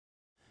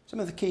Some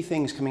of the key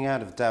things coming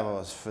out of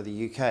Davos for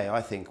the UK, I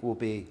think, will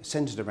be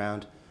centred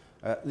around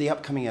the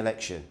upcoming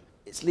election.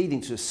 It's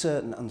leading to a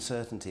certain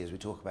uncertainty, as we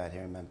talk about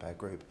here in Manpower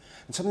Group.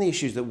 And some of the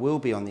issues that will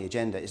be on the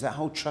agenda is that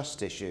whole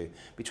trust issue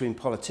between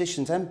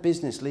politicians and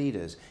business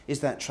leaders. Is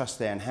that trust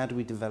there, and how do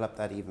we develop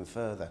that even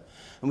further?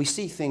 And we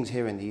see things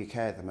here in the UK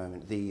at the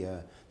moment,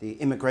 the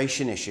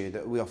immigration issue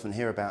that we often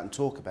hear about and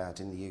talk about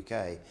in the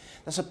UK.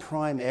 That's a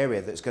prime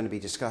area that's going to be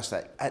discussed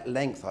at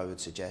length, I would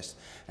suggest,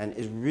 and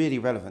is really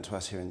relevant to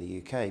us here in the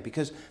UK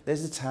because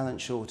there's a talent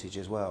shortage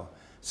as well.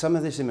 Some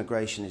of this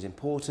immigration is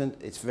important,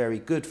 it's very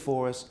good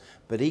for us,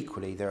 but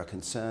equally there are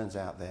concerns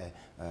out there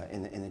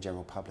in the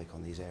general public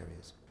on these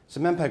areas. So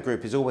Manpower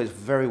Group is always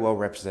very well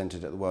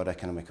represented at the World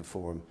Economic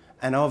Forum,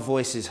 and our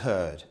voice is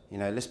heard. You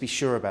know, let's be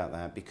sure about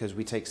that, because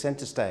we take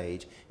centre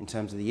stage in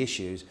terms of the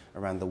issues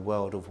around the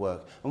world of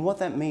work and what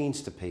that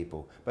means to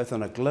people, both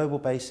on a global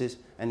basis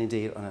and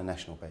indeed on a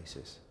national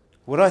basis.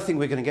 What I think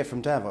we're going to get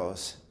from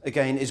Davos,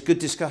 again, is good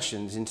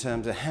discussions in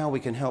terms of how we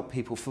can help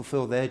people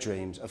fulfil their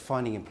dreams of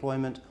finding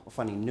employment or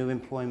finding new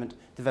employment,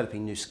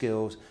 developing new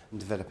skills and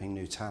developing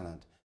new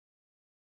talent.